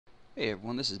Hey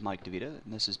everyone, this is Mike DeVita,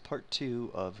 and this is part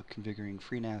 2 of configuring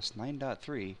FreeNAS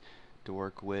 9.3 to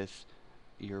work with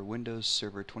your Windows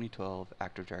Server 2012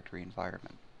 Active Directory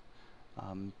environment.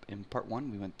 In part 1,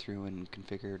 we went through and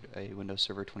configured a Windows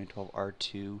Server 2012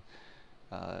 R2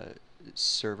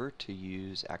 server to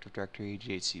use Active Directory,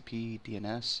 DHCP,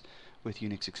 DNS with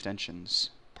Unix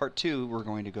extensions. Part 2, we're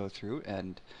going to go through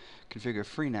and configure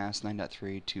FreeNAS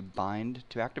 9.3 to bind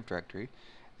to Active Directory,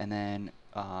 and then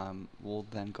we'll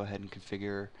then go ahead and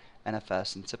configure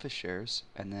NFS and CIFS shares,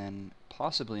 and then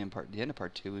possibly in the end of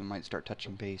part 2 we might start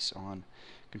touching base on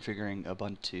configuring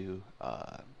Ubuntu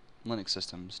Linux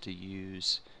systems to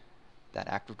use that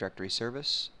Active Directory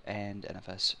service and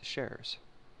NFS shares.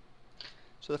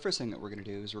 So the first thing that we're going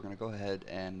to do is we're going to go ahead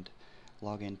and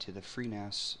log into the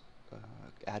FreeNAS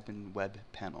admin web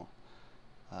panel.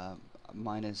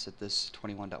 Mine is at this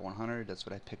 21.100. That's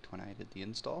what I picked when I did the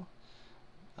install.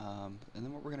 And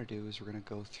then what we're going to do is we're going to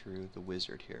go through the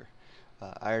wizard here.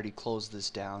 I already closed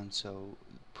this down, so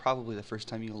probably the first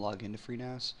time you log into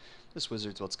FreeNAS, this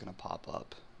wizard's what's going to pop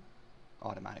up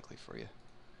automatically for you.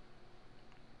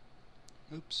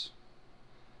 Oops.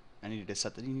 You need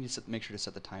to make sure to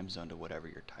set the time zone to whatever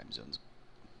your time zone's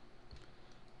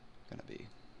going to be.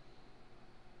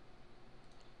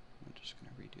 I'm just going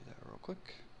to redo that real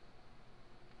quick.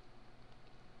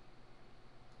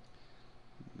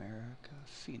 America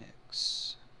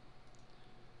Phoenix.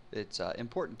 It's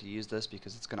important to use this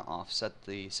because it's going to offset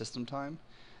the system time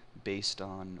based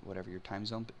on whatever your time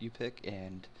zone you pick,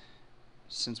 and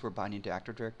since we're binding to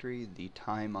Active Directory, the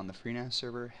time on the FreeNAS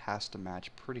server has to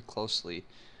match pretty closely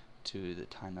to the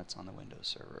time that's on the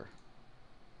Windows server.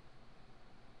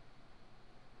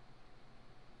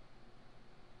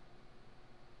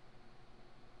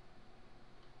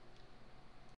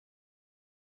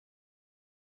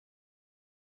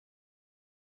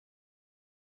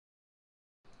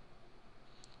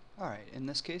 Alright, in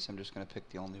this case I'm just going to pick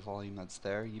the only volume that's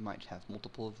there. You might have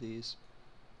multiple of these.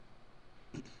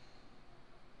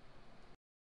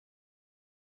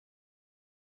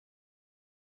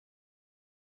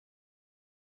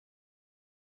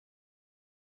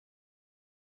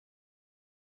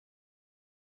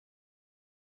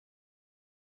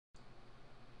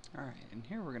 Alright, and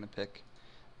here we're going to pick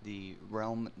the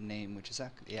realm name, which is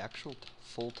the actual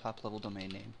full top level domain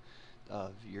name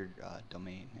of your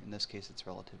domain. In this case it's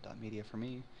relative.media for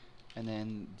me, and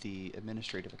then the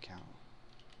administrative account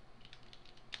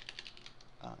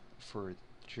that you're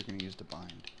going to use to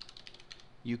bind.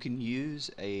 You can use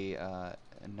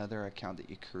another account that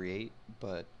you create,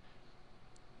 but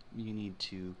you need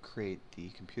to create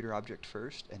the computer object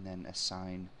first and then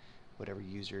assign whatever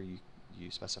user you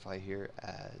specify here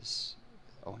as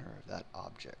owner of that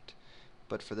object.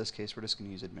 But for this case we're just going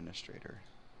to use administrator.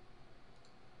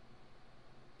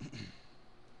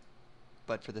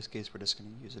 But for this case we're just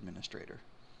going to use administrator.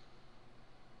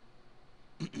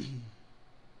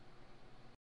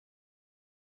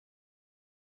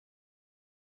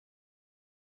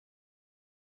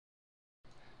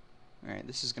 Alright,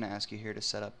 this is going to ask you here to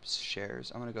set up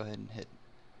shares. I'm going to go ahead and hit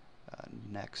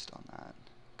next on that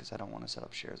because I don't want to set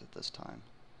up shares at this time.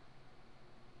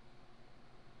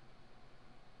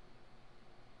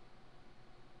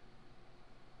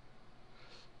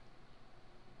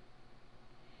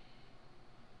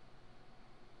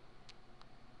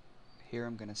 Here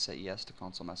I'm going to set yes to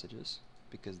console messages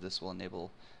because this will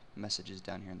enable messages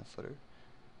down here in the footer.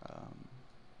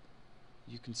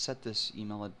 You can set this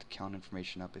email account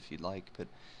information up if you'd like, but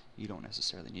you don't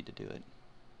necessarily need to do it.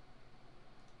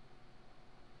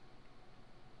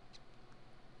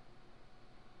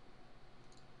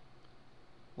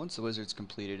 Once the wizard's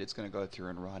completed, it's going to go through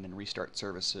and run and restart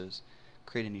services,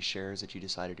 create any shares that you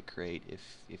decided to create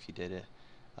if you did it,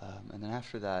 and then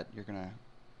after that you're going to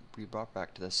be brought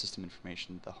back to the system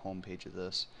information, the home page of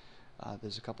this.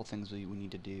 There's a couple things we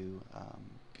need to do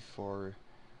before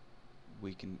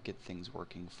we can get things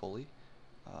working fully.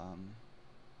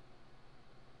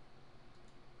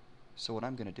 So what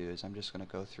I'm going to do is I'm just going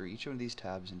to go through each one of these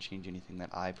tabs and change anything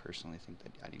that I personally think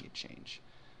that I need to change.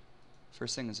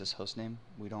 First thing is this host name.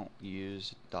 We don't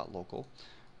use .local.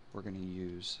 I'm going to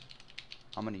use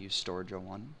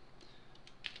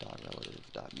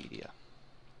storage01.relative.media.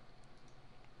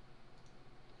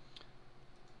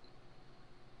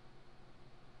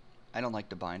 I don't like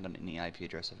to bind on any IP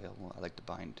address available. I like to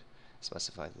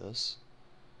specify this.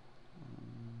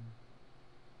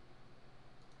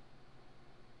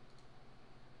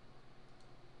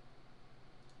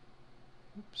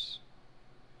 Oops.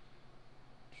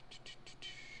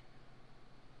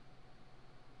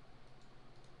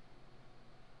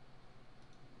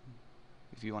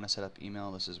 If you want to set up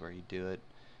email, this is where you do it.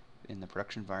 In the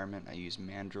production environment, I use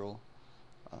Mandrill.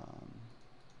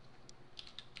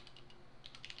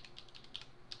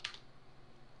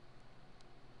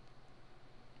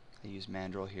 I use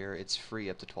Mandrill here. It's free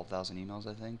up to 12,000 emails,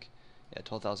 I think. Yeah,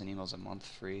 12,000 emails a month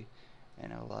free,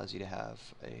 and it allows you to have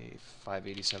a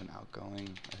 587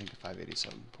 outgoing, I think a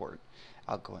 587 port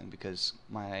outgoing, because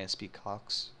my ISP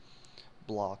Cox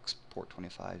blocks port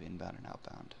 25 inbound and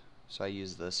outbound. So I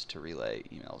use this to relay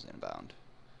emails inbound.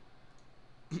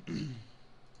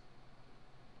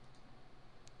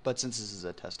 But since this is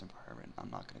a test environment, I'm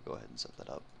not going to go ahead and set that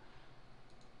up.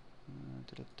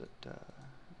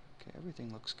 Okay,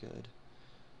 everything looks good.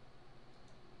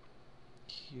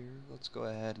 Here, let's go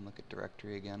ahead and look at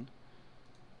directory again.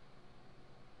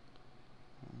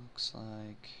 Looks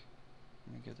like,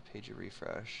 I'm going to give the page a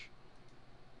refresh.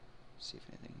 See if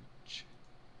anything.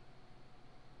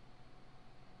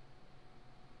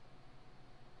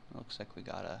 Looks like we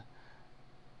got a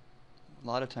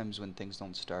lot of times when things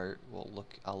don't start,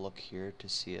 I'll look here to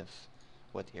see if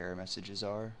what the error messages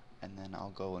are, and then I'll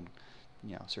go and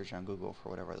search on Google for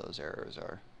whatever those errors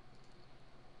are.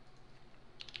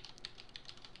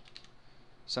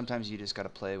 Sometimes you just got to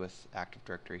play with Active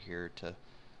Directory here to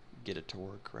get it to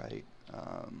work right.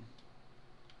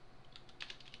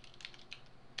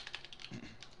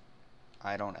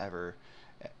 I don't ever,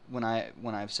 when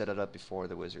I've set it up before,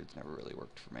 the wizard's never really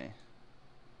worked for me.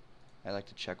 I like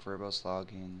to check verbose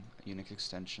logging, Unix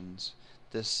extensions.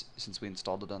 This, since we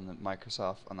installed it on the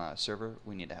Microsoft, on the server,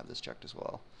 we need to have this checked as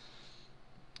well.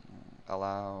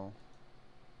 Allow.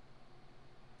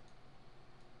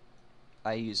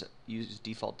 I use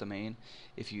default domain.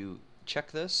 If you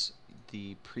check this,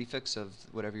 the prefix of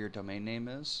whatever your domain name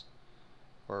is,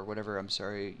 or whatever, I'm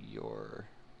sorry, your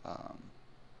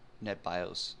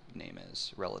NetBIOS name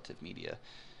is, relative media,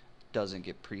 doesn't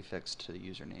get prefixed to the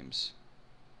usernames.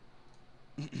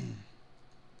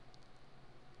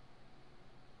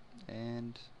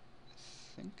 And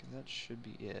I think that should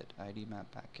be it. ID map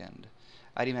backend.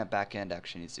 ID map backend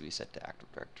actually needs to be set to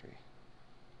Active Directory.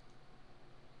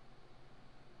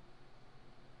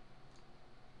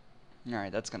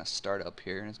 Alright, that's going to start up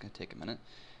here, and it's going to take a minute.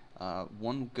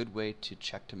 One good way to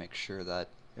check to make sure that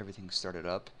everything's started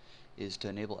up is to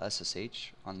enable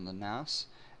SSH on the NAS,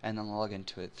 and then log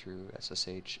into it through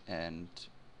SSH and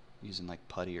using like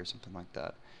PuTTY or something like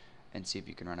that, and see if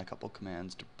you can run a couple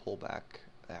commands to pull back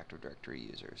Active Directory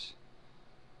users.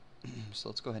 So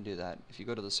let's go ahead and do that. If you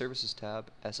go to the Services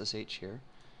tab, SSH here,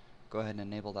 go ahead and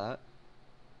enable that.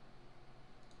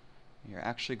 You're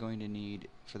actually going to need,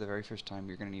 for the very first time,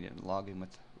 you're going to need to log in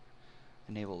with,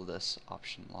 enable this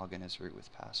option, login as root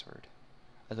with password.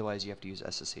 Otherwise, you have to use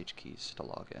SSH keys to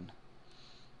log in.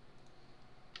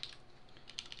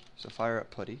 So fire up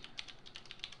PuTTY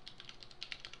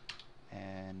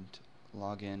and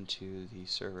log into the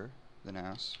server, the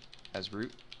NAS, as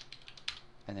root,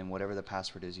 and then whatever the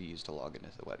password is you use to log into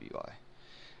the web UI.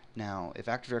 Now, if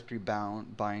Active Directory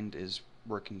bind is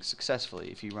working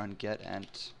successfully, if you run get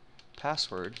ent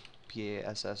password,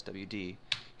 PASSWD, you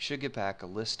should get back a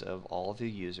list of all of the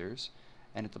users,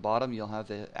 and at the bottom you'll have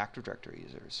the Active Directory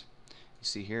users. You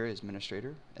see here is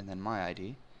administrator, and then my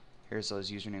ID. Here's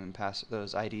those username and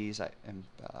those IDs and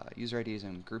user IDs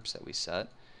and groups that we set.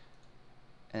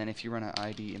 And then if you run an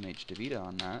ID image DaVita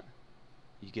on that,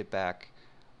 you get back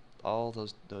all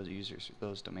those users,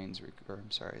 those domains, or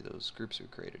I'm sorry, those groups we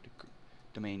created.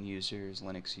 Domain users,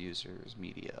 Linux users,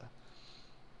 media.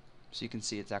 So you can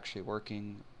see it's actually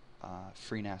working.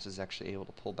 FreeNAS is actually able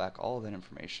to pull back all of that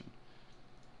information.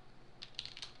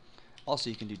 Also,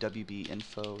 you can do WB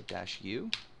info-u,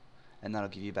 and that'll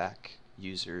give you back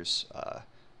users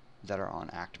that are on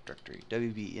Active Directory.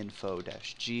 WB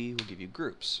info-g will give you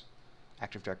groups,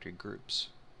 Active Directory groups.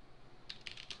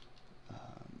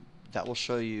 That will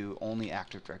show you only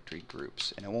Active Directory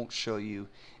groups, and it won't show you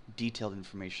detailed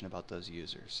information about those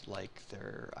users, like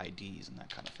their IDs and that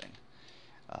kind of thing.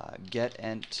 Get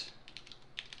ent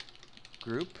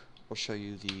group will show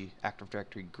you the Active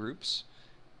Directory groups,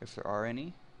 if there are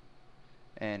any.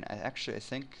 And I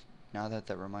think, now that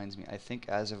reminds me, I think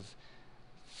as of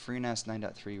FreeNAS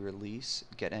 9.3 release,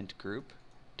 get ent group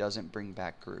doesn't bring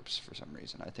back groups for some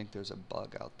reason. I think there's a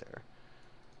bug out there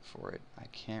for it. I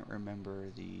can't remember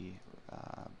the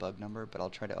bug number, but I'll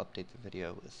try to update the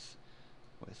video with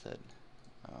it.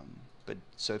 But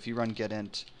so if you run get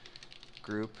ent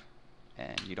group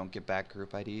and you don't get back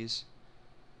group IDs,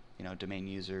 domain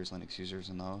users, Linux users,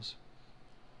 and those,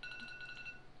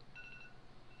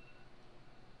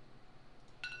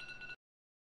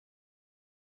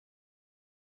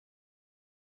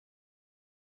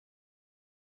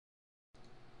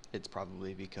 it's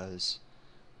probably because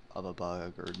of a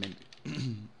bug, or maybe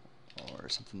or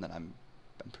something that I'm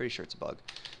pretty sure it's a bug.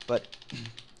 But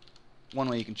one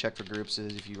way you can check for groups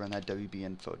is if you run that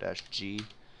wb-info-g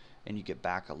and you get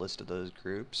back a list of those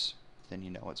groups, then you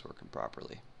know it's working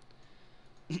properly.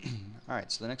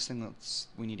 Alright, so the next thing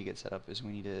we need to get set up is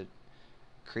we need to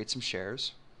create some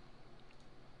shares.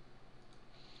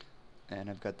 And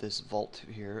I've got this vault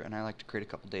here, and I like to create a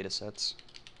couple data sets.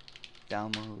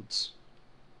 Downloads.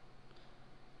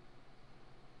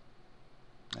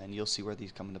 And you'll see where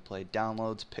these come into play.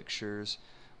 Downloads, pictures.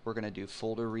 We're going to do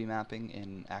folder remapping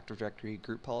in Active Directory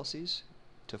group policies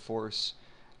to force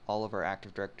all of our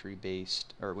Active Directory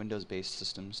based or Windows based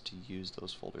systems to use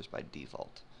those folders by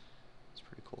default. It's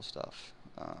pretty cool stuff.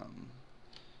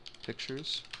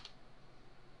 Pictures.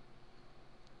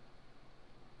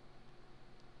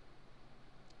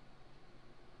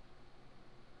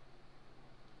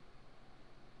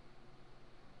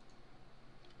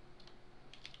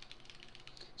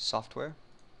 Software.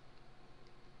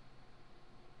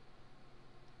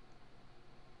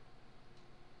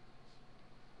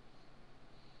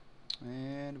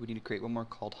 And we need to create one more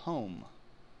called Home.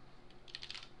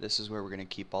 This is where we're going to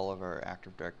keep all of our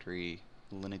Active Directory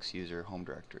Linux user home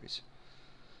directories.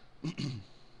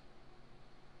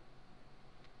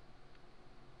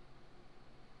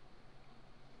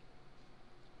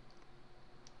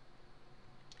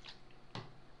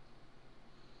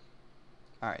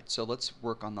 Alright, so let's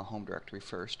work on the home directory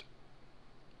first.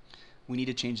 We need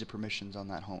to change the permissions on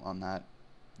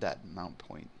that mount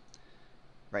point.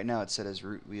 Right now it's set as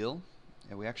root wheel,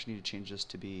 and we actually need to change this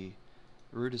to be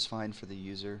root is fine for the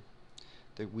user.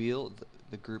 The wheel,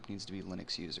 the group needs to be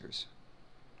Linux users.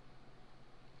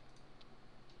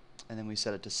 And then we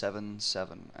set it to 7,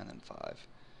 7, and then 5.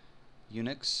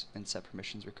 Unix, and set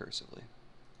permissions recursively.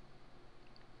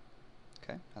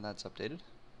 Okay, now that's updated.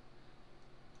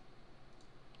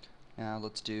 Now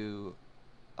let's do,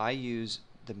 I use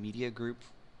the media group,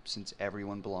 since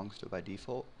everyone belongs to it by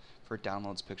default, for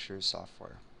downloads, pictures,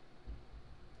 software.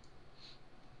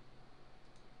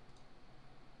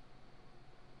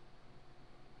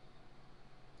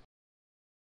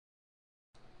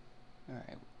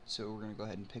 Alright, so we're going to go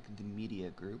ahead and pick the media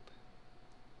group.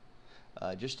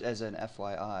 Just as an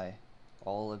FYI,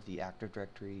 all of the Active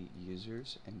Directory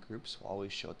users and groups will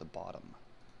always show at the bottom.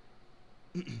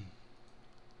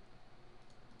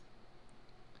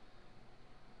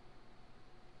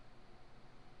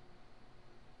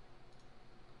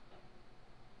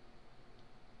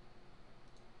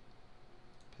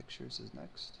 Pictures is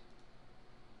next.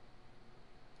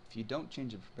 If you don't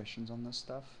change the permissions on this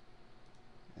stuff,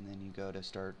 and then you go to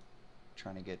start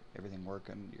trying to get everything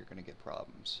working, you're going to get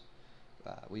problems.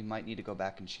 We might need to go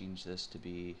back and change this to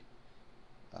be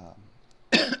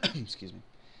excuse me,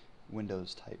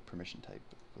 Windows type, permission type,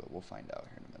 but we'll find out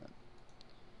here in a minute.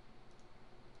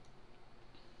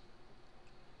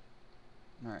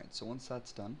 Alright, so once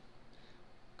that's done,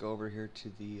 go over here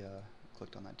to the,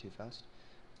 clicked on that too fast,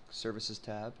 Services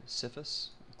tab, CIFS,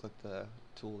 click the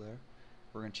tool there.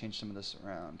 We're going to change some of this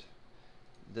around.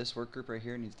 This work group right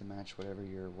here needs to match whatever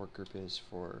your work group is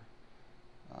for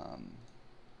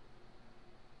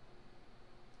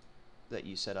that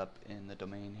you set up in the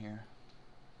domain here.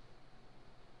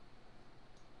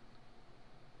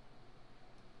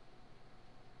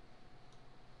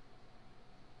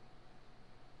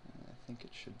 I think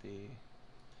it should be,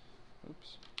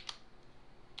 oops,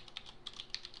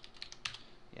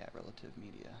 yeah, relative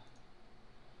media.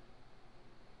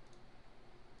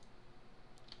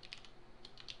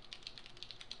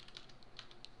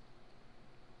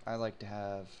 I like to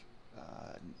have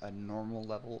a normal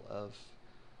level of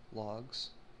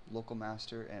logs, local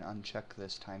master, and uncheck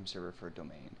this time server for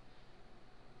domain.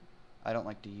 I don't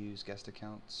like to use guest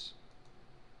accounts,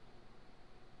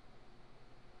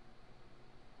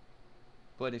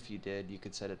 but if you did, you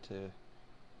could set it to,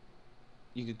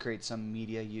 you could create some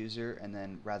media user, and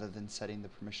then rather than setting the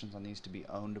permissions on these to be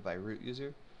owned by root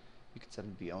user, you could set it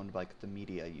to be owned by the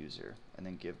media user, and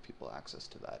then give people access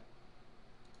to that.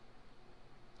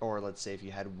 Or let's say if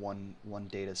you had one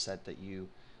data set that you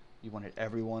wanted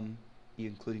everyone,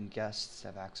 including guests, to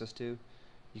have access to,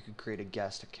 you could create a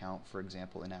guest account, for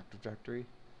example, in Active Directory,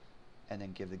 and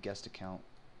then give the guest account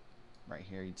right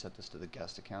here. You'd set this to the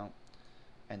guest account,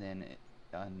 and then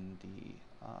on the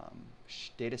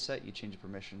data set, you change the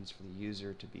permissions for the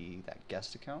user to be that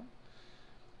guest account,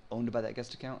 owned by that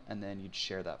guest account, and then you'd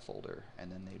share that folder,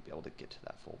 and then they'd be able to get to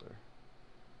that folder.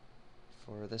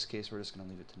 For this case, we're just going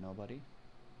to leave it to nobody.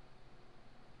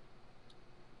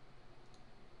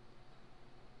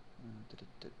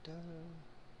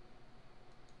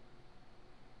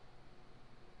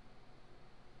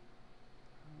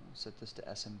 set this to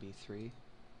SMB3, and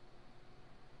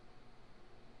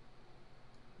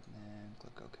then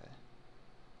click OK.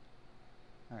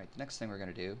 Alright, the next thing we're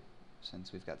going to do,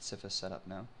 since we've got CIFS set up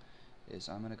now, is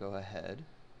I'm going to go ahead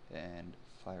and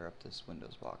fire up this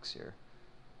Windows box here.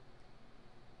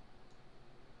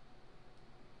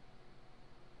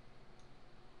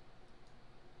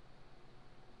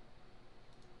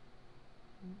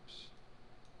 Oops.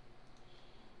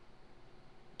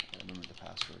 I remember the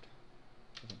password.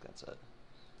 I think that's it. Let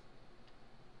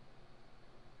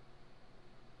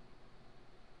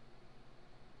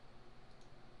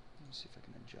me see if I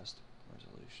can adjust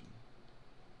resolution.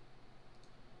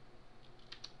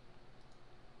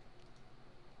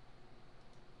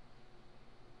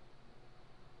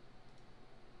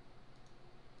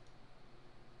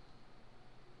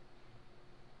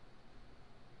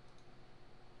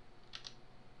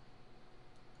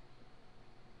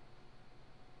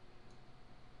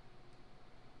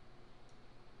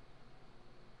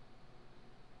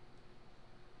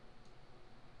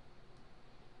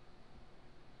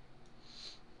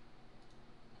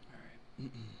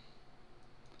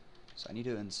 So I need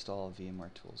to install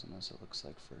VMware tools on this, it looks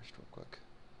like, first real quick.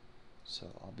 So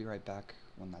I'll be right back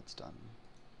when that's done.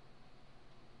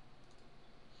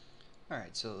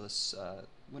 Alright, so this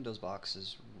Windows box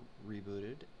is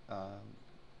rebooted.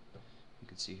 You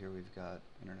can see here we've got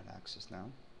internet access now.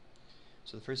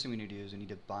 So the first thing we need to do is we need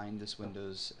to bind this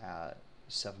Windows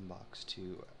 7 box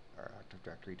to our Active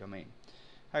Directory domain.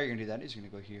 How you're going to do that is you're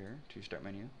going to go here to your Start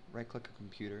menu, right-click a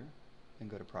computer, then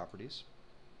go to Properties.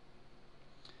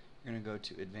 You're going to go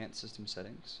to Advanced System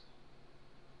Settings,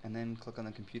 and then click on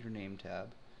the Computer Name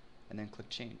tab, and then click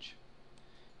Change.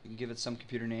 You can give it some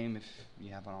computer name if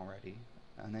you haven't already,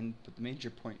 and then but the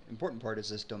important part is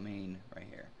this domain right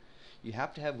here. You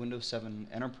have to have Windows 7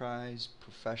 Enterprise,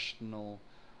 Professional,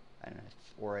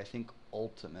 or I think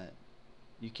Ultimate.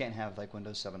 You can't have like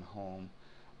Windows 7 Home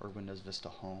or Windows Vista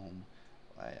Home,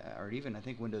 or even I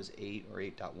think Windows 8 or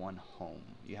 8.1 Home.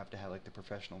 You have to have like the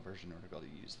professional version in order to be able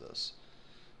to use this.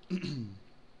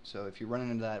 So if you're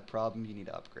running into that problem, you need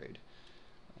to upgrade.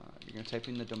 You're going to type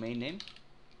in the domain name,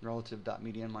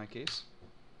 relative.media in my case,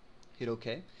 hit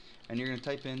OK, and you're going to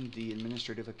type in the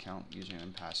administrative account username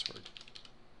and password.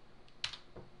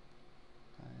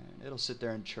 And it'll sit there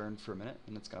and churn for a minute,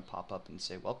 and it's going to pop up and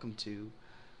say, welcome to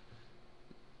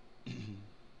the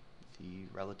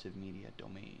relative media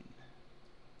domain.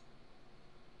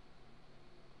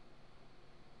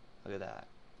 Look at that.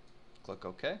 Click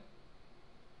OK.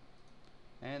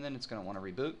 And then it's going to want to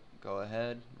reboot. Go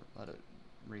ahead, let it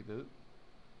reboot.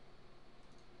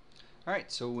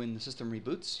 Alright, so when the system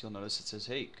reboots, you'll notice it says,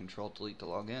 hey, Control-Delete to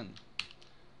log in.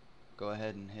 Go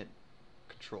ahead and hit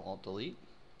Control-Alt-Delete.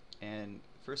 And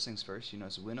first things first, you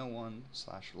notice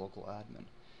win01/localadmin.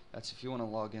 That's if you want to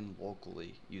log in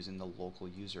locally using the local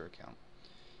user account.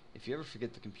 If you ever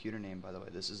forget the computer name, by the way,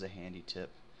 this is a handy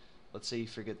tip. Let's say you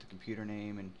forget the computer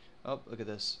name and, oh, look at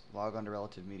this, log on to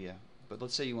relative media. But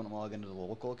let's say you want to log into the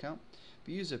local account. If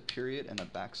you use a period and a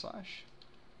backslash,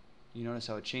 you notice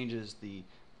how it changes the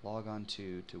log on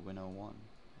to Win01.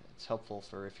 It's helpful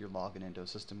for if you're logging into a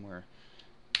system where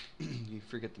you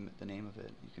forget the name of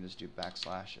it. You can just do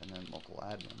backslash and then local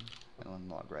admin and then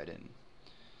log right in.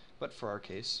 But for our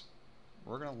case,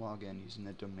 we're going to log in using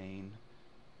the domain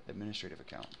administrative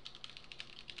account.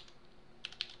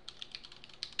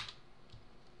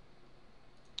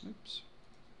 Oops.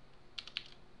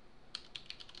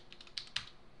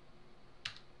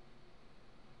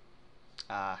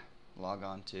 Log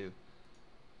on to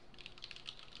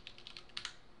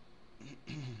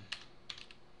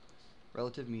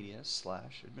relative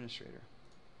media/administrator.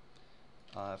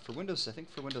 For Windows, I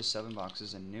think for Windows 7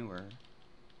 boxes and newer,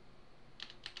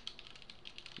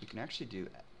 you can actually do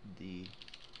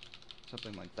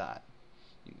something like that.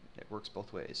 It works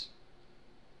both ways.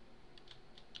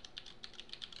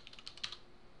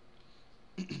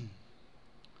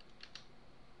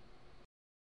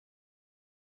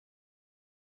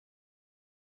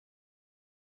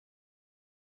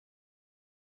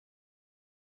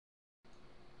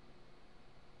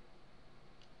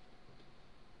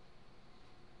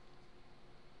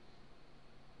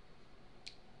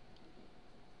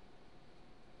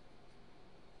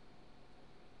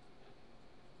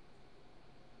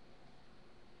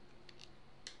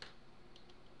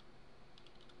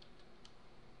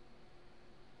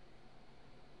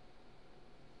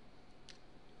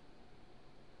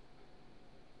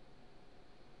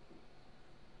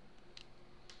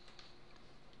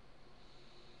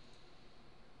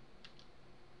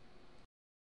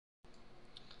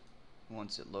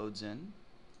 Once it loads in,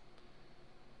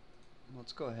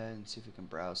 let's go ahead and see if we can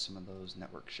browse some of those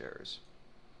network shares.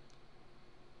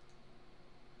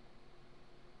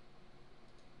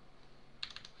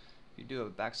 If you do a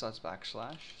 //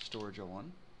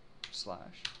 storage01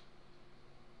 slash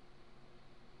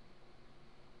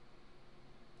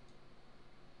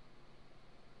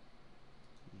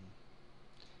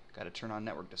got to turn on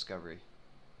network discovery.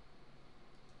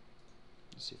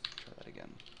 Let's see if we can try that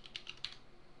again.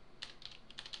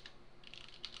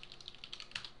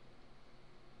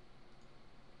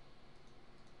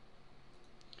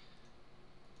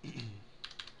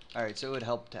 Alright, so it would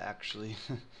help to actually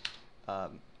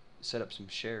set up some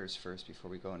shares first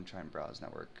before we go and try and browse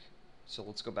network. So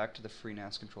let's go back to the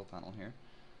FreeNAS control panel here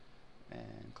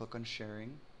and click on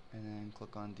sharing, and then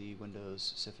click on the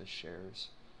Windows CIFS shares,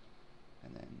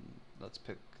 and then let's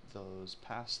pick those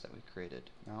paths that we created.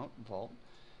 Mount, Vault,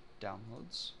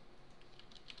 Downloads,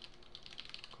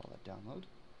 call that download.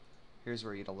 Here's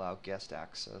where you'd allow guest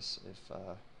access if,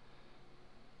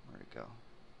 where'd it go?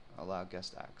 Allow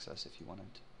guest access if you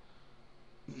wanted.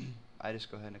 I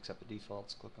just go ahead and accept the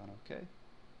defaults, click on OK.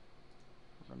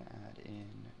 We're going to add in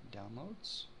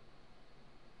downloads.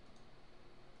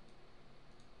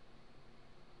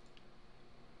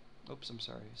 Oops, I'm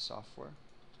sorry, software.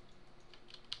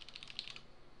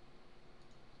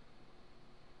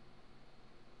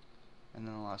 And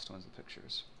then the last one's the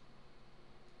pictures.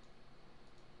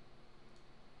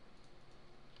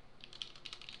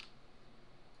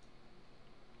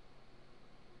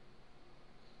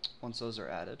 Once those are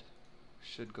added,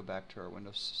 should go back to our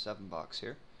Windows 7 box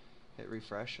here, hit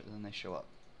refresh, and then they show up.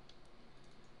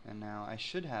 And now I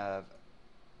should have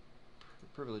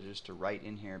privileges to write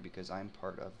in here because I'm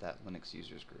part of that Linux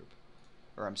users group,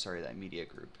 or I'm sorry, that media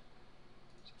group.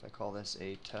 So if I call this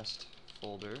a test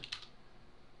folder,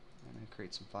 and I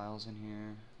create some files in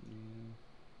here, new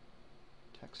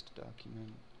text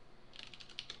document.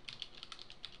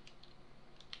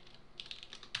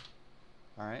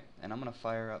 Alright, and I'm gonna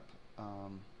fire up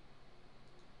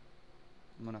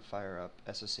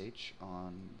SSH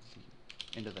on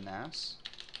into the NAS.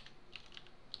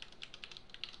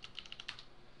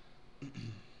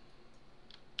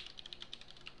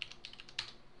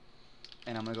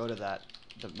 And I'm gonna go to the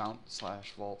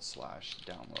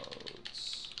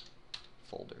mount/vault/downloads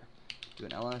folder. Do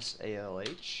an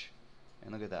ls/alh,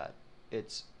 and look at that.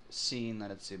 It's seeing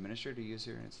that it's the administrator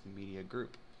user and it's the media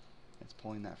group. It's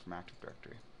pulling that from Active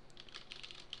Directory.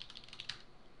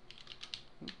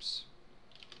 Oops.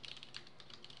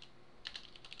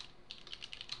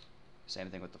 Same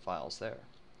thing with the files there.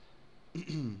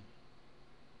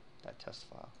 That test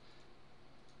file.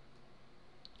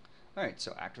 Alright,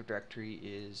 so Active Directory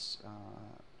is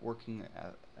working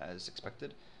as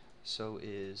expected. So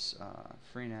is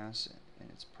FreeNAS, and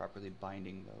it's properly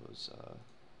binding those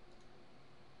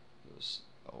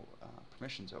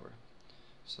permissions over.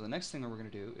 So the next thing that we're going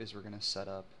to do is we're going to set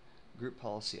up group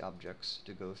policy objects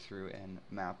to go through and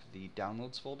map the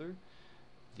downloads folder,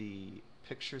 the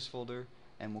pictures folder,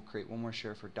 and we'll create one more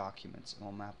share for documents. And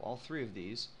we'll map all three of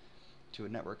these to a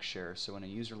network share. So when a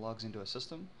user logs into a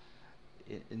system,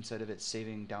 instead of it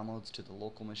saving downloads to the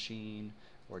local machine,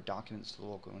 or documents to the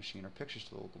local machine, or pictures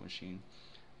to the local machine,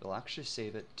 it'll actually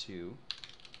save it to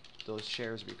those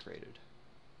shares we created.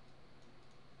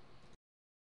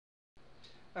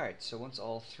 Alright, so once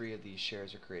all three of these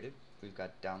shares are created, we've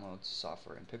got downloads,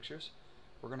 software, and pictures,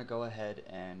 we're going to go ahead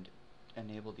and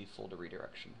enable the folder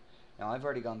redirection. Now I've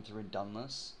already gone through and done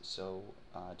this, so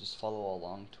just follow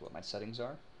along to what my settings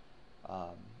are,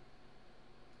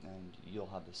 and you'll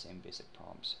have the same basic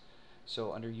prompts.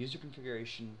 So under user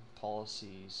configuration,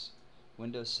 policies,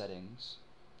 Windows settings,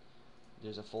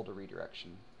 there's a folder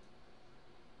redirection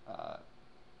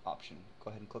option. Go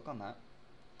ahead and click on that.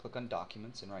 Click on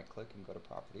Documents and right click and go to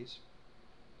Properties.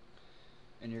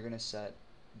 And you're going to set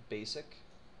Basic,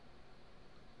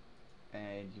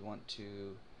 and you want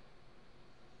to,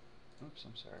 oops,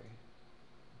 I'm sorry,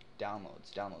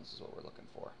 Downloads. Downloads is what we're looking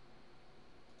for.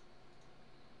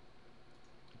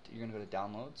 You're going to go to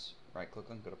Downloads, right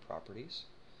click and go to Properties.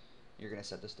 You're going to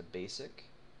set this to Basic,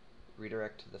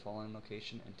 redirect to the following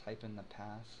location, and type in the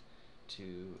path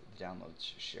to the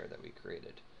downloads share that we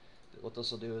created. What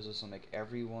this will do is this will make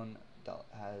everyone that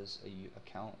has a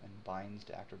account and binds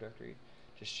to Active Directory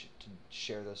just to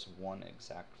share this one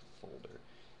exact folder.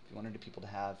 If you wanted people to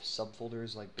have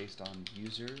subfolders like based on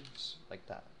users, like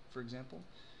that for example,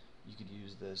 you could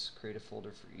use this, create a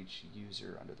folder for each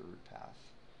user under the root path.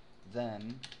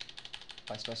 Then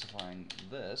by specifying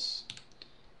this,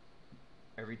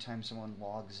 every time someone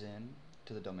logs in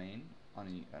to the domain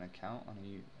on an account on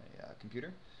a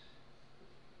computer,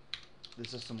 the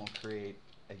system will create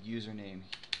a username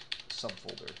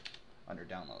subfolder under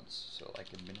downloads, so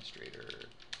like administrator,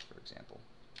 for example.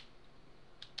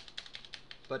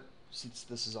 But since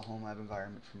this is a home lab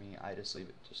environment for me, I just leave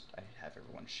it, I have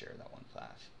everyone share that one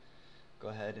path. Go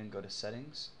ahead and go to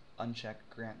settings, uncheck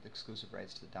grant exclusive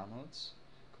rights to the downloads,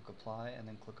 click apply, and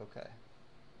then click OK.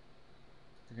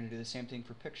 You're going to do the same thing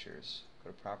for pictures.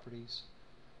 Go to properties,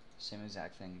 same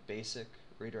exact thing, basic,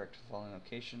 redirect to the following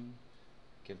location,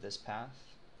 give this path,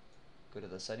 go to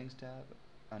the settings tab,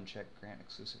 uncheck grant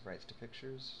exclusive rights to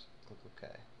pictures, click OK.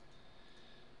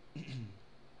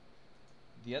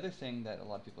 The other thing that a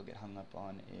lot of people get hung up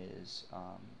on is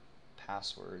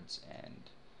passwords, and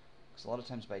because a lot of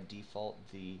times by default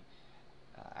the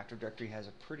Active Directory has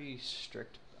a pretty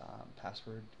strict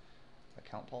password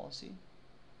account policy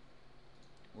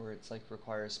where it's like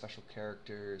requires special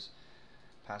characters,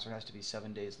 password has to be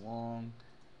 7 days long,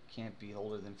 can't be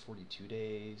older than 42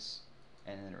 days,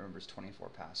 and then it remembers 24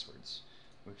 passwords,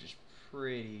 which is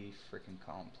pretty freaking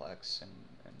complex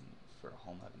and for a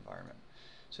home lab environment.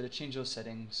 So to change those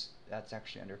settings, that's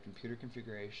actually under Computer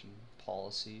Configuration,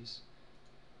 Policies,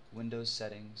 Windows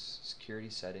Settings, Security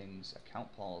Settings,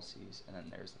 Account Policies, and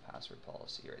then there's the password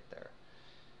policy right there.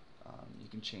 You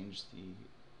can change the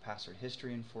password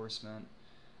history enforcement,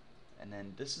 and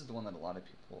then this is the one that a lot of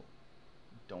people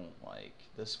don't like.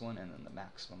 This one, and then the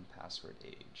maximum password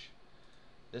age.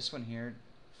 This one here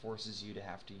forces you to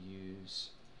have to use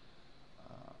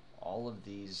all of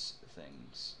these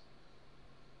things.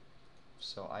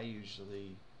 So I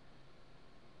usually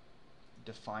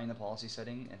define the policy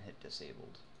setting and hit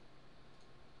disabled.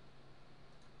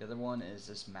 The other one is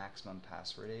this maximum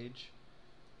password age.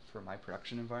 For my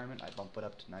production environment, I bump it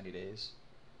up to 90 days.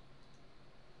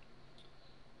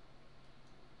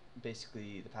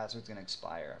 Basically, the password's going to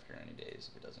expire after 90 days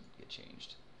if it doesn't get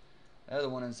changed. The other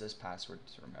one is this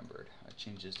password's remembered. I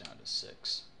change this down to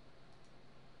 6.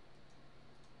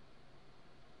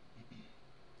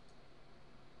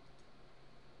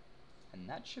 And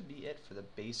that should be it for the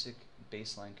basic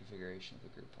baseline configuration of the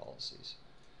group policies.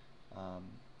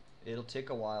 It'll take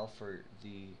a while for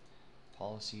the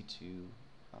policy to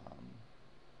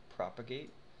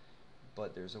propagate,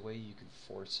 but there's a way you can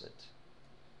force it.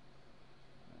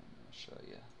 I'm going to show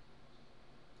you.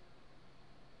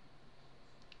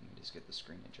 Let me just get the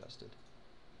screen adjusted.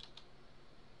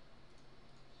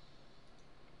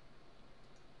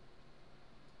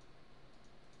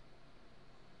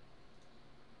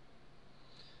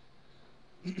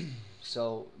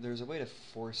 So there's a way to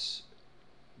force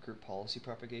group policy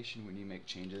propagation when you make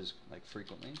changes like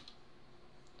frequently.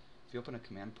 If you open a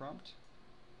command prompt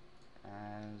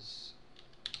as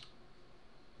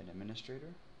an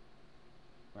administrator,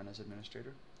 run as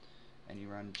administrator, and you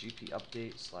run gp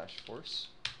update/force,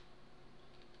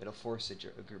 it'll force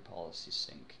a group policy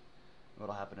sync. And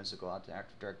what'll happen is it'll go out to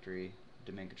Active Directory,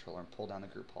 domain controller, and pull down the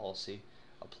group policy,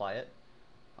 apply it.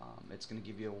 It's going to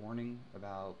give you a warning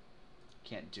about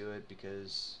can't do it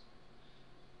because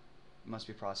it must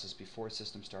be processed before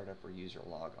system startup or user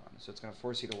log on. So it's going to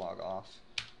force you to log off.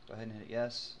 Go ahead and hit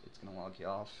yes. It's going to log you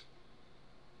off.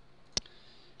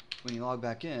 When you log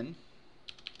back in,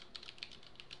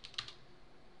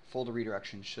 folder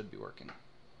redirection should be working.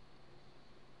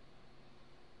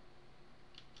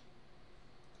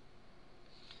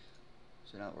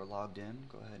 So now that we're logged in,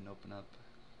 go ahead and open up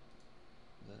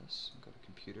this and go to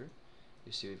computer.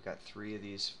 You see we've got 3 of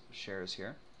these shares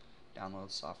here: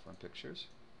 downloads, software, and pictures.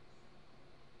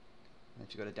 And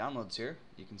if you go to downloads here,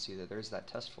 you can see that there's that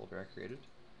test folder I created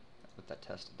with that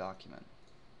test document.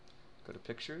 Go to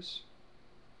pictures.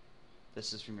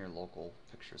 This is from your local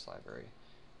pictures library.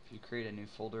 If you create a new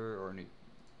folder or a new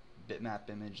bitmap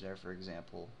image there, for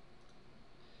example,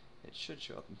 it should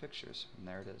show up in pictures, and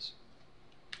there it is.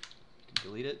 You can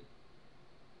delete it.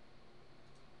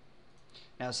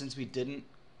 Now, since we didn't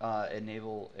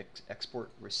enable export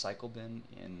recycle bin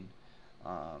in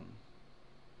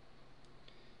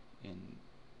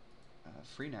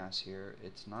FreeNAS here,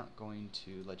 it's not going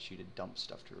to let you to dump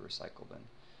stuff to a recycle bin.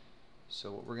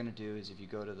 So what we're going to do is, if you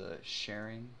go to the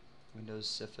sharing, Windows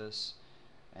CIFS,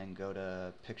 and go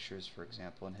to pictures, for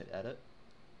example, and hit edit,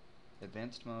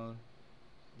 advanced mode,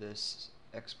 this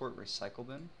export recycle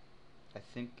bin, I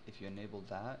think if you enable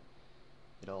that,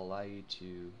 it'll allow you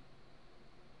to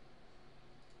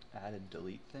add and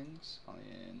delete things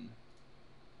in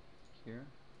here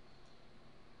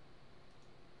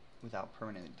without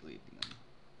permanently deleting them.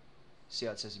 See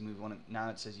how it says now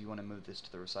it says you want to move this to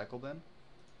the recycle bin.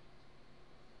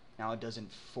 Now it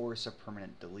doesn't force a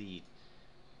permanent delete.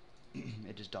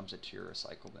 It just dumps it to your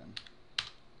recycle bin.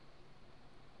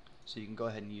 So you can go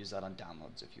ahead and use that on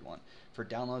downloads if you want. For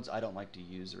downloads, I don't like to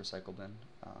use the recycle bin.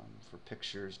 For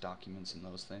pictures, documents, and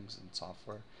those things and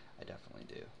software, I definitely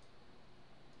do.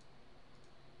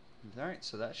 Alright,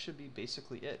 so that should be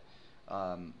basically it.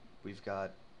 We've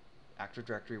got Active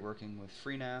Directory working with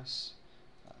FreeNAS.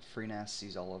 FreeNAS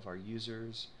sees all of our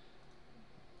users.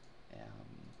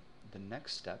 The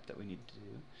next step that we need to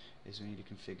do is we need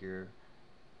to configure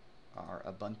our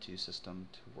Ubuntu system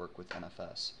to work with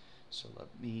NFS. So let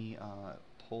me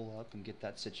pull up and get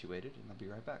that situated, and I'll be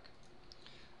right back.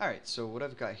 Alright, so what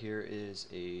I've got here is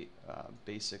a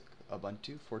basic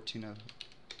Ubuntu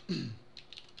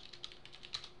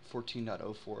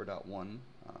 14.04.1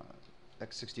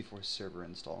 x64 server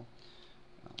install.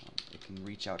 It can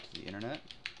reach out to the internet,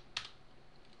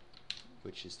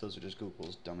 which is, those are just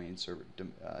Google's domain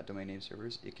name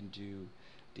servers. It can do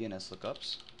DNS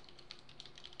lookups,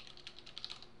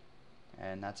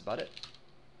 and that's about it.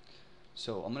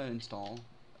 So I'm going to install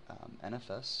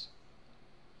NFS,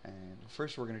 and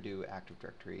first we're going to do Active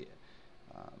Directory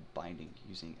binding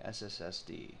using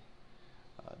SSSD.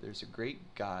 There's a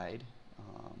great guide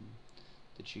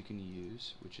that you can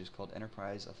use, which is called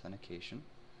Enterprise Authentication.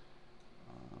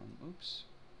 You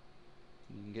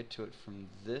can get to it from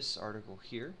this article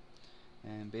here,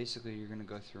 and basically you're going to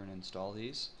go through and install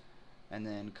these, and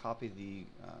then copy the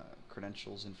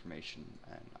credentials information,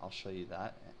 and I'll show you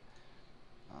that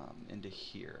into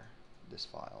here, this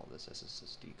file, this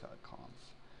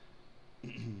SSSD.conf.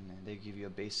 And they give you a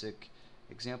basic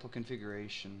example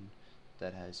configuration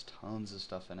that has tons of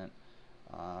stuff in it.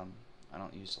 I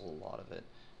don't use a lot of it,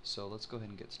 so let's go ahead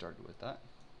and get started with that.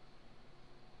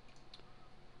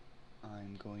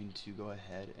 I'm going to go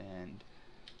ahead and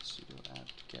sudo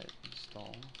apt-get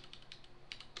install.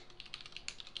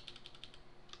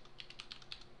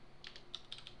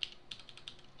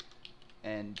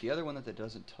 And the other one that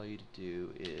doesn't tell you to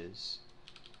do is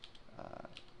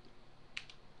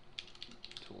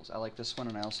tools. I like this one,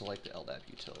 and I also like the LDAP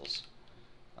utils.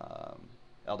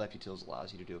 LDAP utils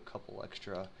allows you to do a couple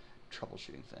extra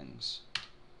troubleshooting things.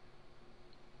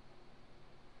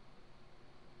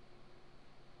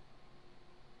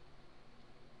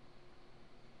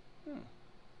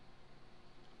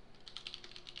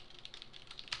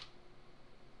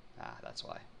 That's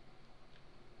why.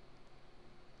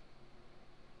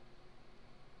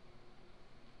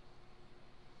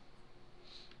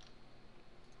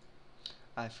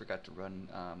 I forgot to run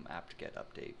apt-get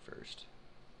update first,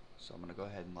 so I'm going to go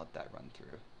ahead and let that run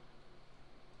through.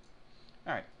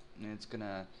 Alright, and it's going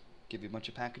to give you a bunch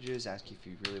of packages, ask you if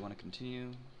you really want to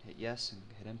continue, hit yes, and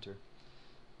hit enter.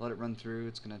 Let it run through,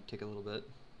 it's going to take a little bit.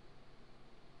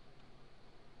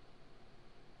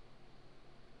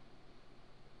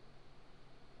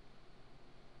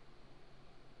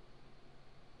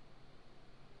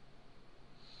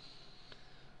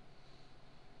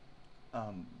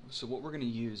 So what we're going to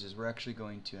use is we're actually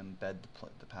going to embed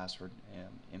the password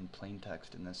in plain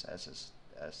text in this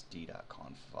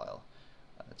ssd.conf file.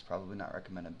 It's probably not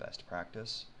recommended best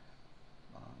practice.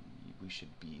 We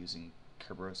should be using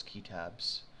Kerberos key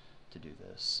tabs to do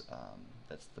this.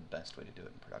 That's the best way to do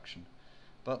it in production.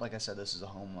 But like I said, this is a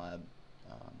home lab.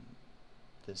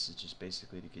 This is just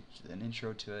basically to get an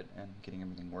intro to it and getting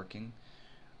everything working.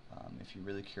 If you're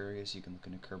really curious, you can look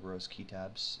into Kerberos key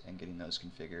tabs and getting those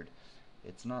configured.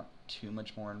 It's not too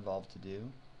much more involved to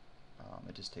do.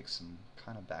 It just takes some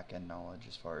kind of back-end knowledge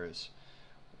as far as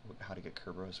how to get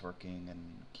Kerberos working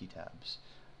and key tabs.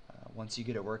 Once you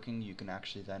get it working, you can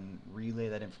actually then relay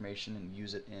that information and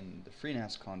use it in the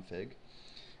FreeNAS config.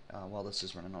 While this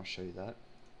is running, I'll show you that.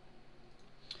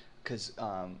 Because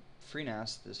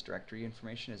FreeNAS, this directory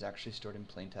information, is actually stored in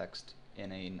plain text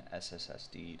in an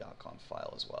SSSD.conf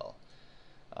file as well.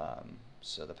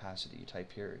 So the password that you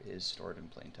type here is stored in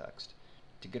plain text.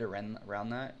 To get around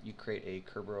that, you create a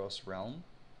Kerberos realm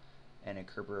and a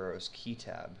Kerberos key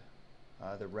tab.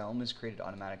 The realm is created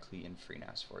automatically in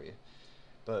FreeNAS for you.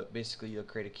 But basically you'll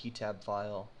create a key tab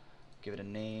file, give it a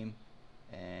name,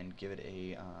 and give it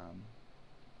a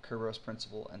Kerberos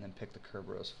principal, and then pick the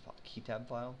Kerberos key tab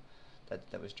file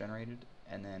that was generated,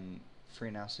 and then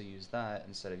FreeNAS will use that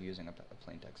instead of using a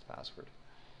plain text password.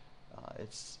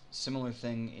 It's a similar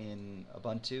thing in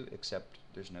Ubuntu, except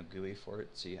there's no GUI for it,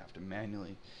 so you have to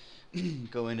manually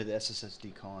go into the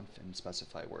SSSD.conf and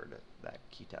specify where that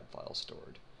key tab file is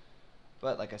stored.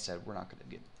 But like I said, we're not going to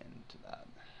get into that.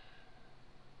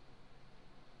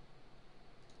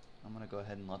 I'm going to go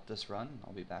ahead and let this run, and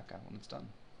I'll be back out when it's done.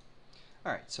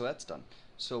 Alright, so that's done.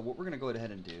 So what we're going to go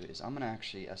ahead and do is I'm going to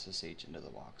actually SSH into the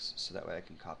box, so that way I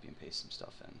can copy and paste some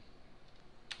stuff in.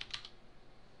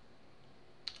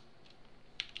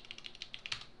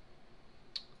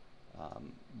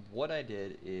 what I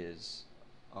did is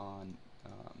on,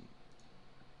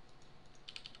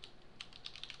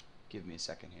 give me a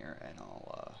second here and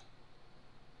I'll,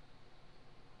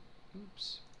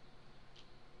 oops.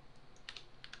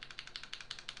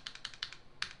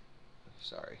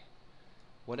 Sorry.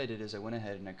 What I did is I went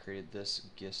ahead and I created this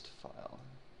gist file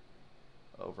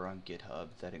over on GitHub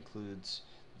that includes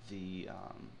the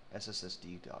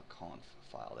sssd.conf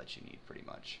file that you need pretty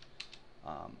much.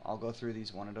 I'll go through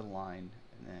these one at a line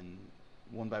and then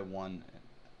one by one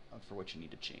for what you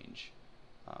need to change.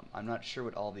 I'm not sure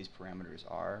what all these parameters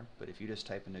are, but if you just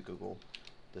type into Google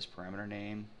this parameter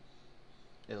name,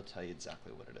 it'll tell you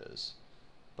exactly what it is.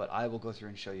 But I will go through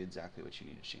and show you exactly what you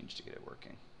need to change to get it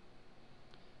working.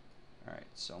 Alright,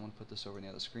 so I'm going to put this over on the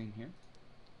other screen here.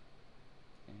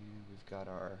 And we've got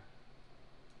our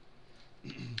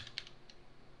I'm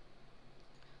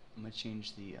going to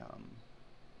change the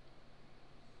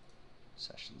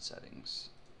session settings.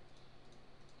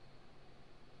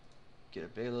 Get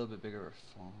a little bit bigger of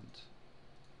a font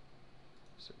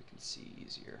so we can see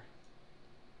easier.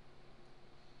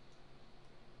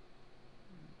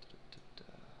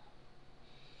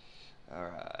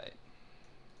 Alright.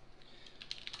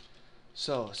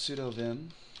 So, sudo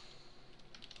vim.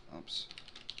 Oops.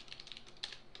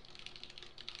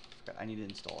 I need to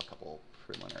install a couple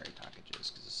preliminary packages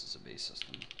because this is a base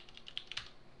system.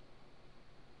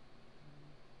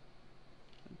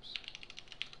 Oops.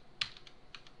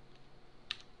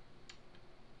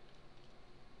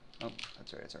 Oh,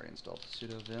 that's right, it's already installed.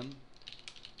 Sudo vim.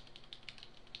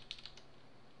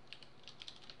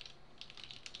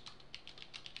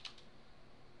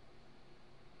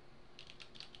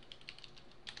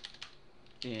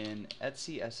 In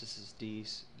etc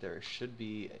SSDs, there should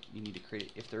be, you need to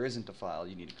create, if there isn't a file,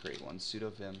 you need to create one,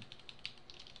 sudo vim,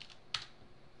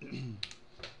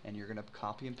 and you're going to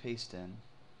copy and paste in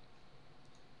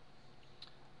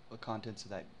the contents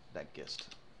of that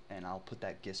gist, and I'll put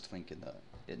that gist link in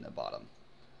the bottom.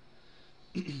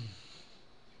 Okay,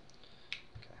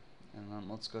 and then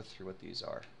let's go through what these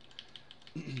are.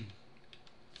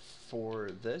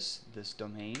 For this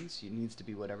domains, it needs to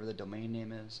be whatever the domain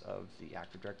name is of the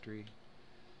Active Directory.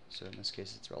 So in this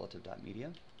case, it's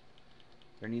relative.media.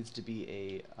 There needs to be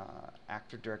a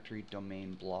Active Directory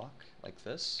domain block like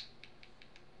this,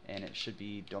 and it should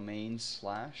be domain /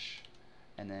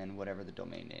 and then whatever the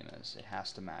domain name is. It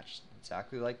has to match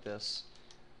exactly like this,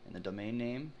 and the domain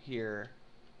name here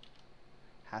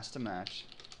has to match.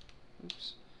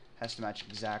 Oops, has to match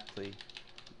exactly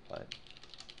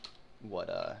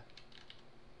what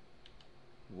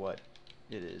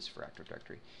it is for Active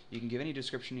Directory. You can give any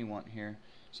description you want here,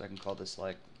 so I can call this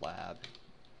like lab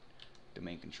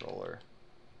domain controller.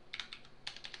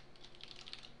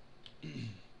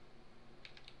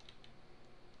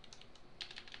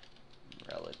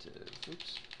 Relative.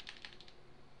 Oops.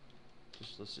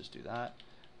 Let's just do that.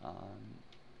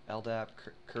 LDAP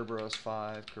Kerberos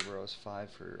 5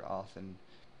 for auth and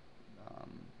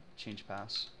change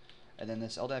pass. And then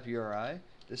this LDAP URI,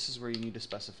 this is where you need to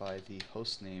specify the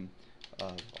host name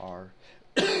of our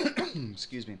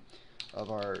excuse me, of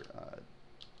our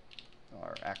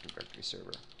Active Directory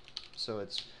server. So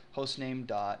it's hostname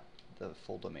dot the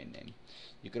full domain name.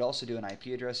 You could also do an IP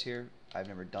address here. I've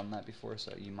never done that before,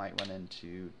 so you might run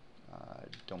into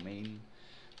domain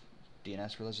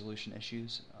DNS resolution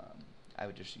issues. I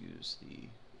would just use the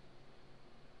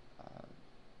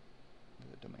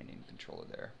domain name controller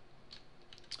there.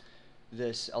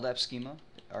 This LDAP schema,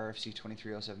 RFC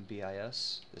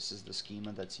 2307BIS, this is the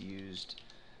schema that's used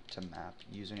to map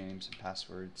usernames and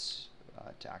passwords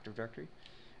to Active Directory.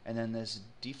 And then this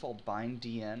default bind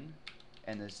DN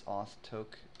and this auth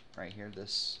token right here,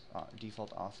 this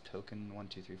default auth token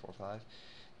 12345.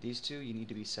 These two you need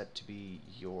to be set to be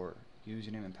your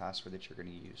username and password that you're going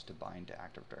to use to bind to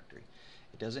Active Directory.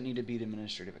 It doesn't need to be an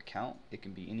administrative account. It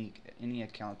can be any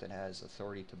account that has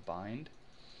authority to bind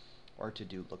or to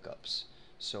do lookups.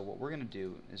 So what we're going to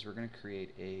do is we're going to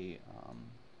create a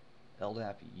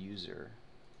LDAP user.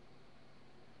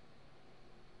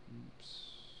 Oops.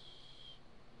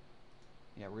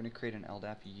 Yeah, we're going to create an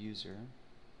LDAP user.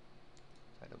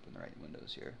 If I'd open the right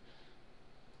windows here.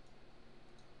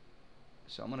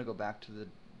 So I'm going to go back to the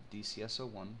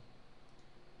DCS01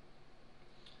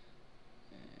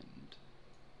 and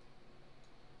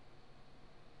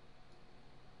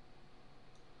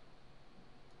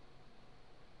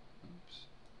oops.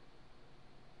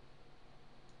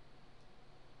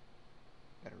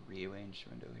 Got to rearrange the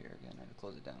window here again. I had to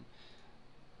close it down.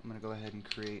 I'm going to go ahead and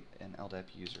create an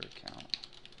LDAP user account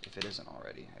if it isn't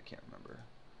already. I can't remember.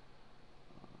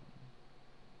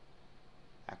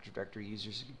 Active Directory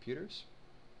users and computers.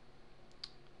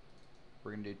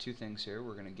 we're going to do two things here.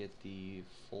 We're going to get the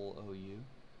full OU.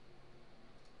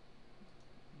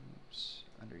 Oops,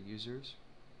 under users.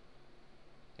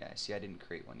 Yeah, see, I didn't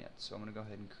create one yet, so I'm going to go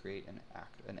ahead and create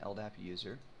an LDAP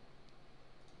user.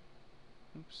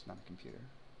 Oops, not a computer.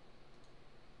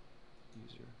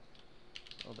 User.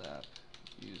 LDAP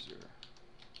user.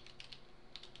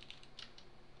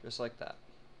 Just like that.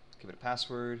 Give it a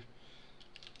password.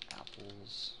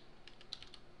 Apples.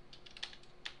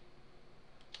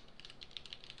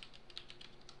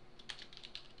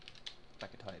 If I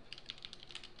could type.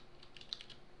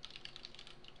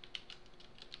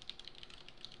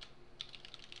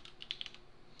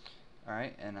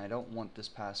 Alright, and I don't want this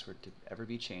password to ever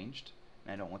be changed,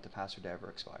 and I don't want the password to ever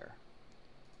expire.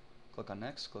 Click on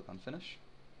next, click on finish.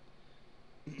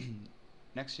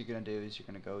 Next you're going to do is you're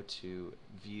going to go to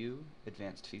view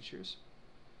advanced features.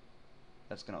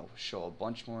 That's going to show a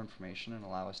bunch more information and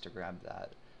allow us to grab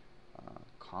that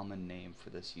common name for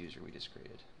this user we just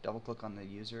created. Double click on the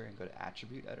user and go to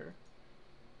attribute editor.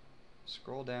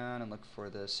 Scroll down and look for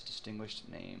this distinguished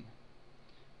name.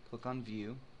 Click on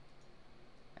view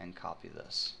and copy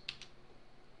this.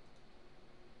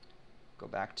 Go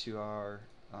back to our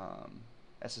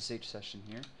SSH session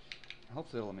here.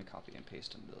 Hopefully it'll let me copy and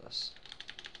paste into this.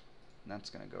 And that's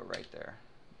going to go right there.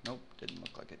 Nope, didn't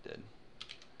look like it did.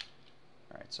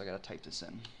 Alright, so I got to type this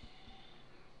in.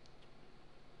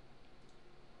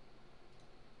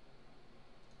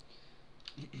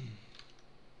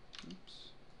 Oops.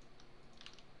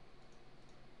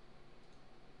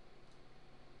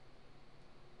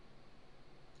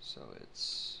 So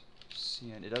it's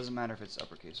CN. It doesn't matter if it's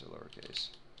uppercase or lowercase.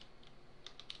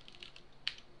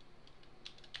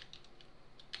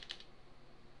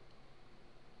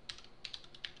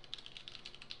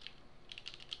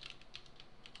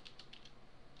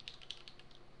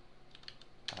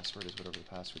 Password is whatever the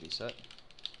password you set.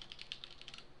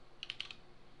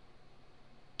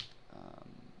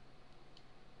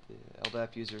 The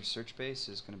LDAP user search base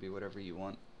is going to be whatever you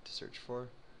want to search for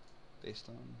based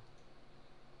on.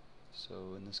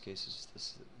 So in this case, it's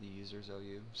this the user's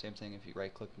OU. Same thing if you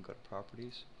right click and go to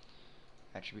properties,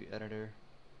 attribute editor,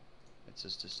 it's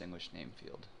this distinguished name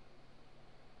field.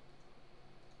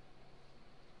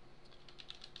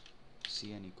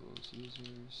 CN equals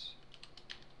users,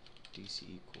 DC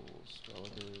equals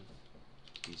relative,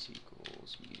 DC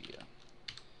equals media.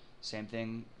 Same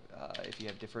thing if you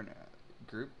have different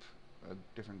group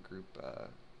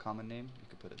common name, you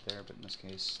could put it there, but in this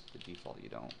case, the default you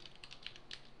don't.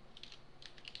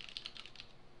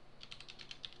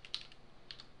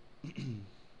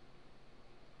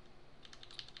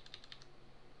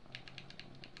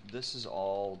 This is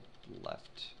all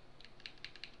left.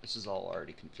 This is all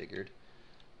already configured.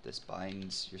 This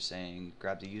binds, you're saying,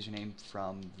 grab the username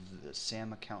from the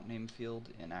SAM account name field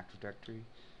in Active Directory.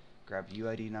 Grab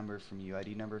UID number from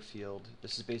UID number field.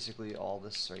 This is basically all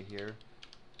this right here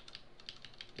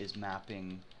is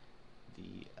mapping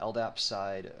the LDAP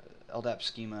side, LDAP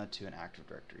schema to an Active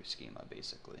Directory schema,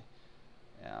 basically.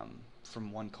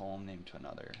 From one column name to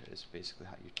another is basically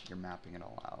how you're mapping it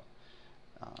all out.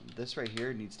 This right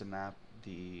here needs to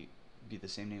be the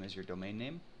same name as your domain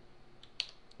name.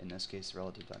 In this case,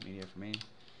 relative.media for me.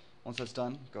 Once that's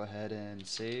done, go ahead and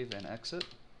save and exit.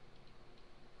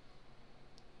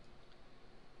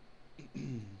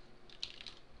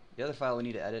 The other file we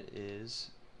need to edit is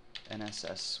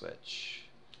NSS switch.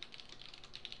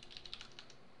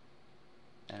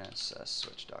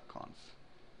 NSSswitch.conf.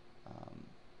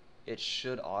 It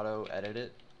should auto edit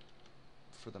it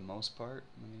for the most part.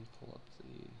 Let me pull up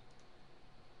the.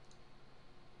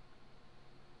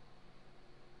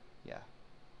 Yeah.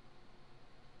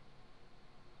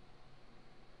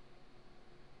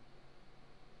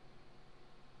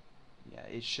 Yeah,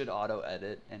 it should auto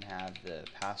edit and have the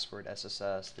password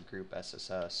SSS, the group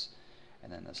SSS,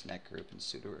 and then this net group and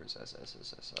sudo is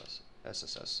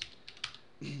SSS.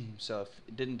 So if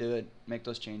it didn't do it, make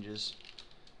those changes.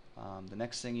 The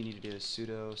next thing you need to do is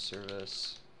sudo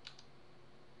service.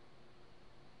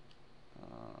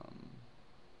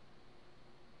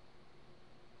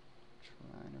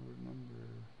 Trying to remember.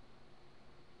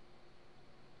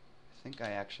 I think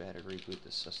I actually had to reboot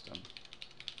the system.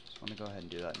 Just want to go ahead and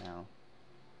do that now.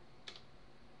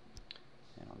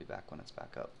 And I'll be back when it's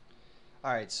back up.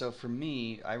 Alright, so for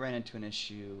me, I ran into an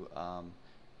issue,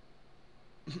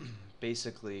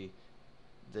 basically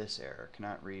this error,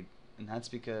 cannot read, and that's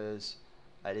because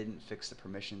I didn't fix the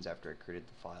permissions after I created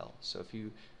the file. So if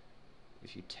you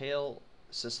tail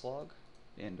syslog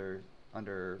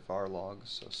under var logs,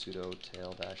 so sudo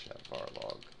tail -f var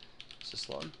log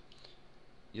syslog,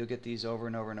 you'll get these over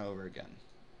and over and over again.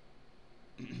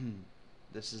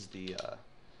 this is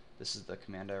the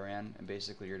command I ran, and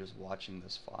basically you're just watching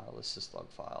this file, this syslog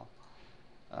file.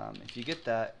 If you get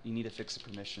that, you need to fix the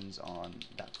permissions on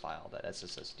that file, that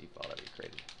SSSD file that we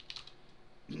created.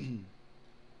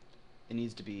 It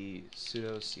needs to be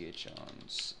sudo chown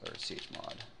or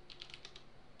chmod.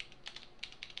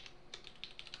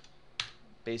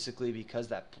 Basically, because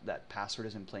that password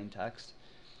is in plain text,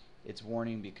 it's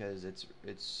warning because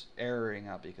it's erroring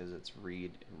out because it's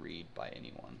read by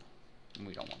anyone, and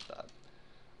we don't want that.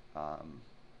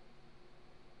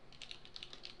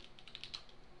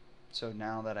 So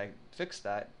now that I fixed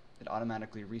that, it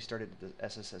automatically restarted the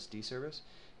SSSD service,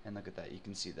 and look at that, you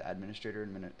can see the administrator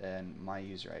and my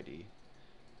user ID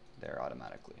there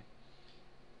automatically.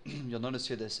 You'll notice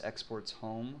here this exports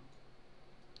home.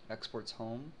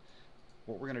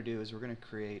 What we're going to do is we're going to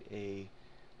create a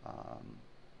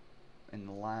in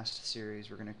the last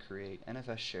series we're going to create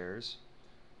NFS shares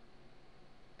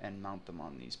and mount them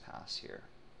on these paths here.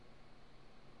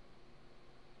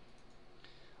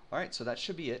 Alright, so that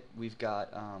should be it. We've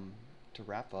got, to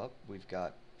wrap up, we've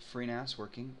got FreeNAS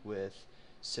working with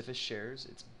CIFS shares.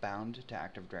 It's bound to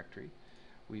Active Directory.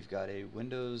 We've got a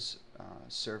Windows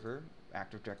server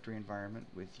Active Directory environment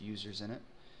with users in it,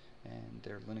 and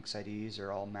their Linux IDs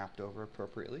are all mapped over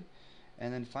appropriately.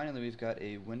 And then finally we've got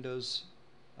a Windows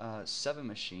 7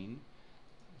 machine,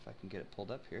 if I can get it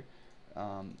pulled up here,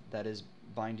 that is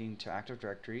binding to Active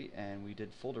Directory, and we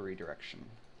did folder redirection.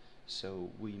 So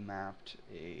we mapped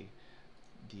the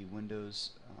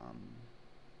Windows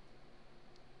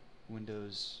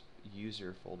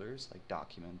user folders like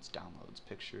documents, downloads,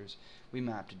 pictures. We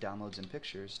mapped downloads and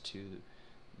pictures to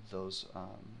those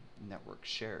network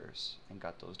shares and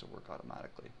got those to work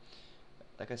automatically.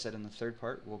 Like I said, in the third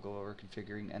part, we'll go over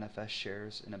configuring NFS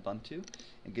shares in Ubuntu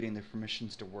and getting the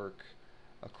permissions to work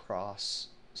across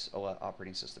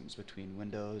operating systems between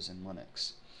Windows and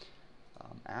Linux.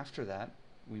 After that,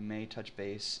 we may touch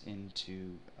base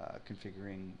into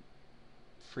configuring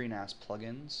FreeNAS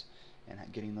plugins and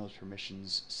getting those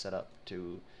permissions set up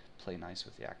to play nice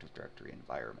with the Active Directory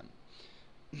environment.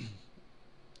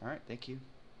 Alright, thank you.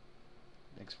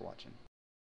 Thanks for watching.